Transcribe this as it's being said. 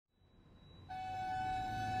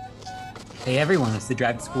Hey everyone, it's the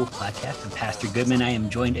Drive to School podcast. I'm Pastor Goodman. I am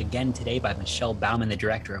joined again today by Michelle Bauman, the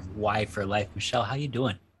director of Y for Life. Michelle, how you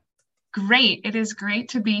doing? Great. It is great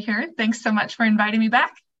to be here. Thanks so much for inviting me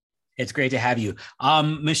back. It's great to have you.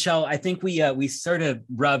 Michelle, I think we sort of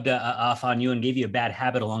rubbed off on you and gave you a bad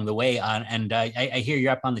habit along the way. I hear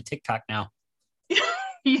you're up on the TikTok now.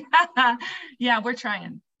 Yeah, we're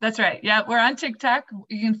trying. That's right. Yeah, we're on TikTok.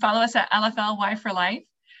 You can follow us at LFL Y for Life.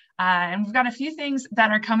 And we've got a few things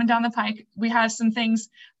that are coming down the pike. We have some things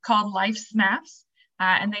called Life Snaps,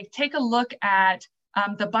 and they take a look at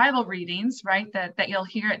the Bible readings, right, that you'll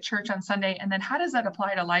hear at church on Sunday. And then how does that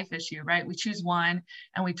apply to life issue, right? We choose one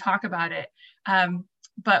and we talk about it.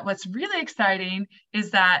 But what's really exciting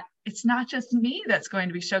is that it's not just me that's going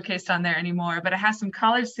to be showcased on there anymore, but I have some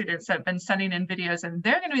college students that have been sending in videos, and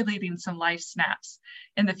they're going to be leading some life snaps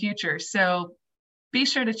in the future. So be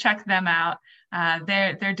sure to check them out.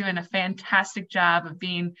 They're doing a fantastic job of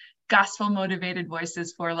being gospel motivated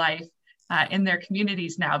voices for life in their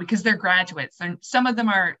communities now, because they're graduates, and some of them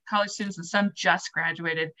are college students and some just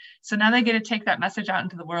graduated. So now they get to take that message out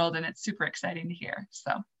into the world, and it's super exciting to hear.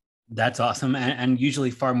 So That's awesome, and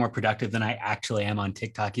usually far more productive than I actually am on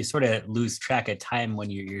TikTok. You sort of lose track of time when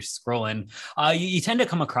you're scrolling. You tend to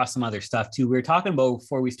come across some other stuff too. We were talking about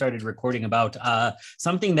before we started recording about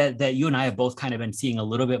something that you and I have both kind of been seeing a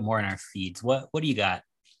little bit more in our feeds. What do you got?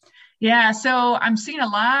 yeah, so I'm seeing a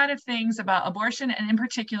lot of things about abortion, and in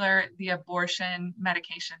particular, the abortion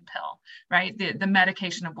medication pill, right? The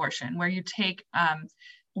medication abortion, where you take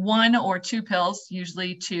one or two pills,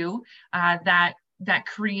 usually two, that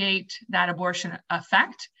create that abortion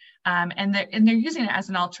effect, and they're using it as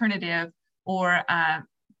an alternative, or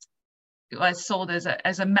as sold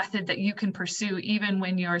as a method that you can pursue even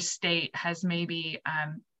when your state has maybe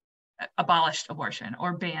abolished abortion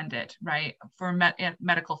or banned it, right, for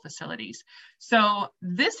medical facilities. So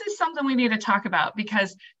this is something we need to talk about,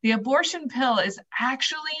 because the abortion pill is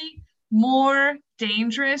actually more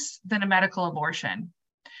dangerous than a medical abortion.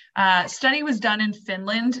 Study was done in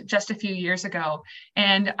Finland just a few years ago,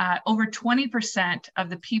 and over 20% of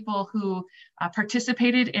the people who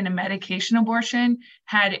participated in a medication abortion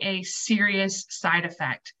had a serious side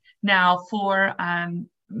effect. Now, for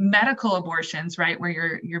medical abortions, right,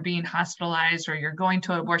 where you're being hospitalized or you're going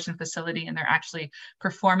to an abortion facility and they're actually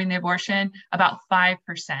performing the abortion, about 5%.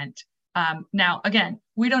 Now, again,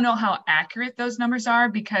 we don't know how accurate those numbers are,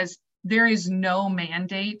 because there is no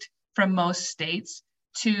mandate from most states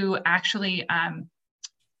to actually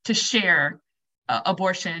to share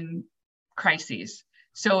abortion crises.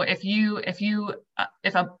 So if an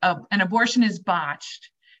abortion is botched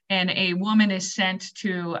and a woman is sent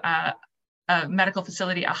to a medical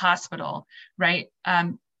facility, a hospital, right,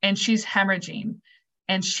 and she's hemorrhaging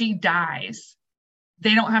and she dies,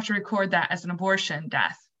 they don't have to record that as an abortion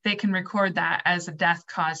death. They can record that as a death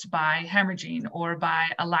caused by hemorrhaging or by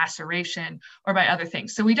a laceration or by other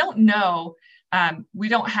things. So we don't know. We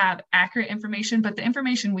don't have accurate information, but the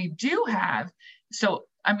information we do have, so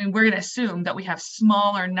I mean, we're going to assume that we have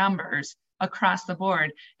smaller numbers across the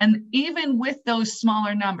board. And even with those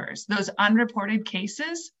smaller numbers, those unreported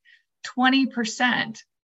cases, 20%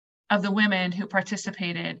 of the women who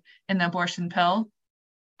participated in the abortion pill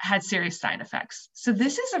had serious side effects. So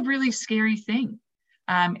this is a really scary thing.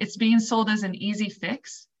 It's being sold as an easy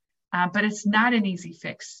fix, but it's not an easy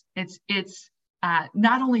fix. It's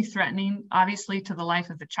not only threatening, obviously, to the life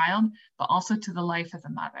of the child, but also to the life of the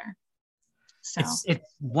mother. So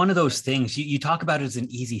It's one of those things you talk about it as an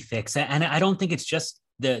easy fix, and I don't think it's just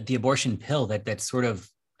the abortion pill that's sort of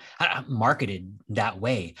marketed that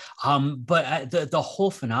way. But the whole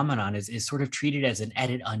phenomenon is sort of treated as an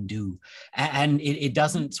edit undo, and it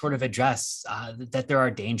doesn't sort of address that there are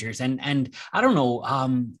dangers. And I don't know,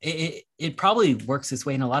 it probably works this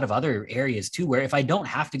way in a lot of other areas too, where if I don't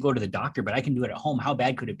have to go to the doctor, but I can do it at home, how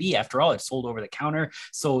bad could it be? After all, it's sold over the counter,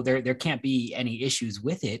 so there can't be any issues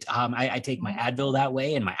with it. I take my Advil that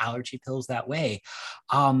way and my allergy pills that way.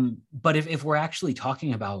 But if we're actually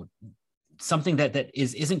talking about something that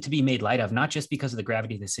isn't to be made light of, not just because of the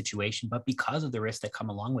gravity of the situation, but because of the risks that come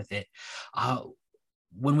along with it.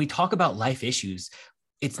 When we talk about life issues,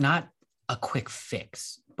 it's not a quick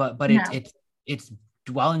fix, but no. it's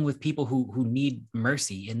dwelling with people who need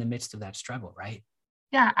mercy in the midst of that struggle, right?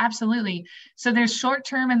 Yeah, absolutely. So there's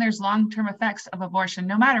short-term and there's long-term effects of abortion,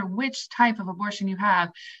 no matter which type of abortion you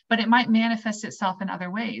have, but it might manifest itself in other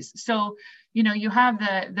ways. So, you have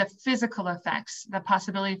the physical effects, the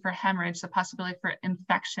possibility for hemorrhage, the possibility for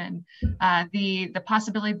infection, the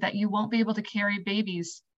possibility that you won't be able to carry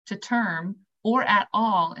babies to term or at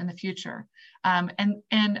all in the future. And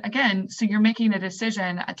again, so you're making a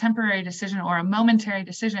decision, a temporary decision or a momentary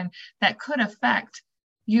decision that could affect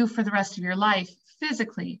you for the rest of your life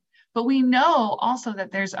physically. But we know also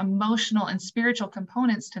that there's emotional and spiritual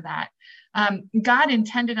components to that. God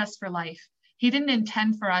intended us for life. He didn't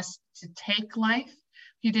intend for us to take life.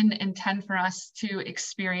 He didn't intend for us to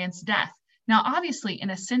experience death. Now, obviously,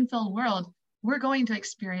 in a sin-filled world, we're going to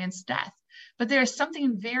experience death. But there's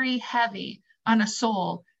something very heavy on a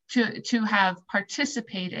soul to have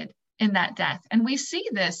participated in that death. And we see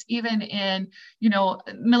this even in,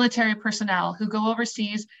 military personnel who go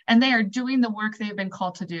overseas and they are doing the work they've been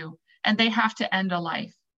called to do, and they have to end a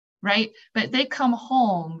life, right? But they come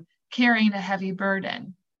home carrying a heavy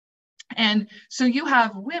burden. And so you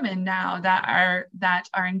have women now that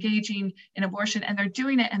are engaging in abortion, and they're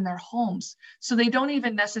doing it in their homes. So they don't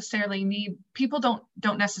even necessarily need, people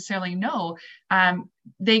don't necessarily know.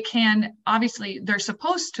 They can, obviously, they're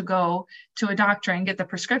supposed to go to a doctor and get the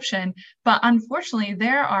prescription, but unfortunately,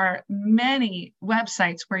 there are many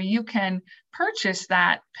websites where you can purchase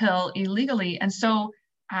that pill illegally. And so,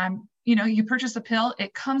 you purchase a pill,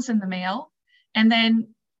 it comes in the mail, and then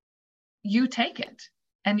you take it.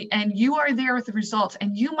 And you are there with the results,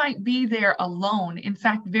 and you might be there alone. In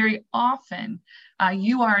fact, very often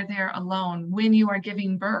you are there alone when you are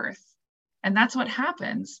giving birth. And that's what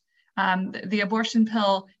happens. The abortion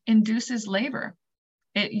pill induces labor.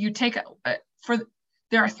 There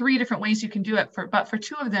are 3 different ways you can do it, but for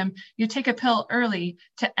 2 of them, you take a pill early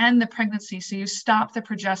to end the pregnancy. So you stop the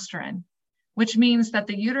progesterone, which means that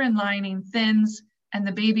the uterine lining thins and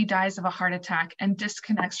the baby dies of a heart attack and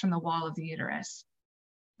disconnects from the wall of the uterus.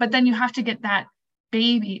 But then you have to get that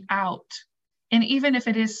baby out. And even if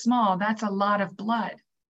it is small, that's a lot of blood.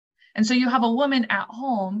 And so you have a woman at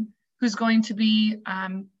home who's going to be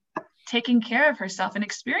taking care of herself and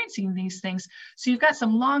experiencing these things. So you've got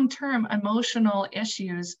some long-term emotional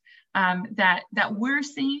issues that we're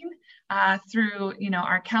seeing through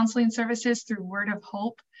our counseling services, through Word of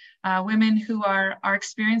Hope, women who are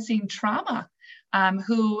experiencing trauma,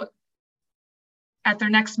 who at their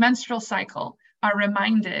next menstrual cycle are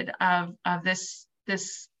reminded of this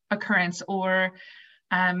occurrence, or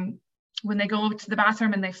when they go to the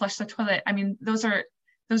bathroom and they flush the toilet. I mean, those are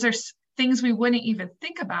things we wouldn't even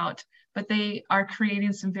think about, but they are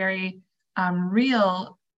creating some very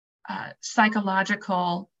real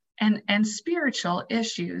psychological and spiritual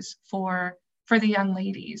issues for the young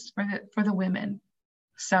ladies, for the women.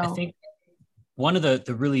 So I think one of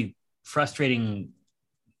the really frustrating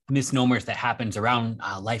misnomers that happens around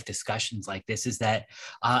life discussions like this is that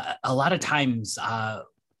a lot of times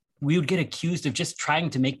we would get accused of just trying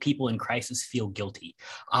to make people in crisis feel guilty,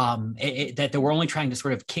 that we're only trying to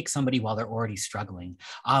sort of kick somebody while they're already struggling.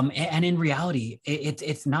 And in reality,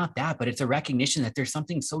 it's not that, but it's a recognition that there's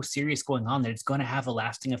something so serious going on that it's going to have a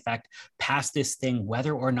lasting effect past this thing,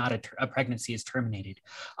 whether or not a pregnancy is terminated.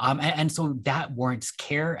 And so that warrants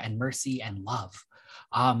care and mercy and love.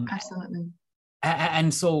 Absolutely.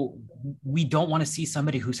 And so we don't want to see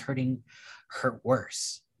somebody who's hurt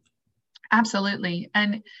worse. Absolutely.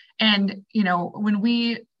 And when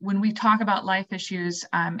we talk about life issues,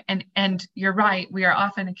 and you're right, we are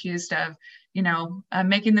often accused of,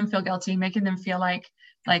 making them feel guilty, making them feel like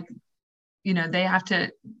they have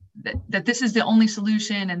to, that this is the only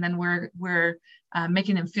solution. And then we're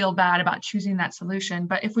making them feel bad about choosing that solution.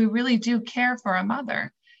 But if we really do care for a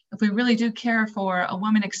mother, if we really do care for a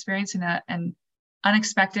woman experiencing an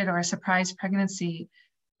unexpected or a surprise pregnancy,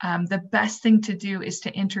 the best thing to do is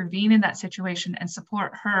to intervene in that situation and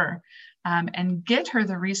support her, and get her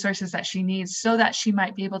the resources that she needs so that she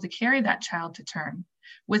might be able to carry that child to term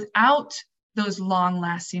without those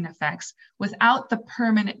long-lasting effects, without the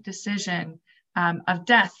permanent decision of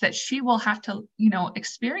death that she will have to,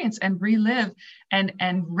 experience and relive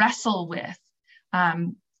and wrestle with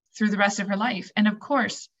through the rest of her life. And of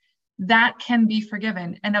course, that can be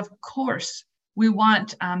forgiven. And of course, we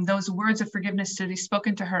want those words of forgiveness to be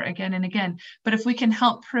spoken to her again and again. But if we can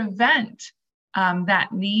help prevent that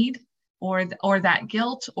need or that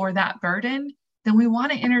guilt or that burden, then we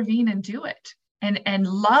want to intervene and do it and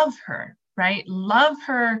love her, right? Love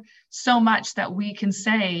her so much that we can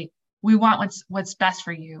say, we want what's best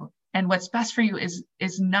for you. And what's best for you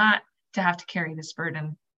is not to have to carry this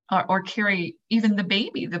burden or carry even the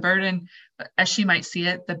baby, the burden, as she might see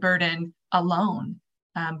it, the burden alone.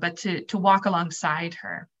 But to walk alongside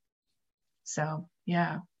her. So,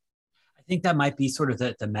 yeah. I think that might be sort of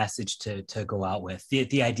the message to go out with.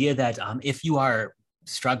 The idea that if you are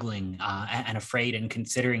struggling and afraid and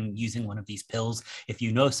considering using one of these pills, if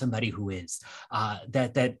you know somebody who is,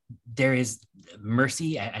 that there is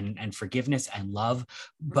mercy and forgiveness and love,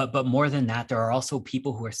 but more than that, there are also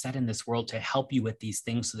people who are set in this world to help you with these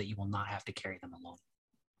things so that you will not have to carry them alone.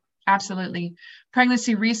 Absolutely.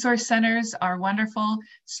 Pregnancy resource centers are wonderful.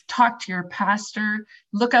 Talk to your pastor.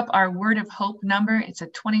 Look up our Word of Hope number. It's a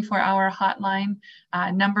 24-hour hotline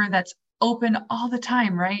number that's open all the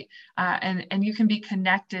time, right? And you can be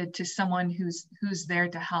connected to someone who's there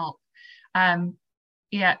to help.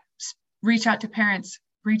 Yeah, reach out to parents,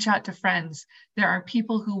 reach out to friends. There are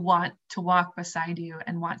people who want to walk beside you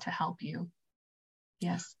and want to help you.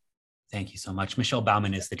 Yes. Thank you so much. Michelle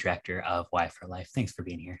Bauman is the director of Y for Life. Thanks for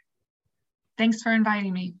being here. Thanks for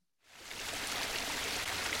inviting me.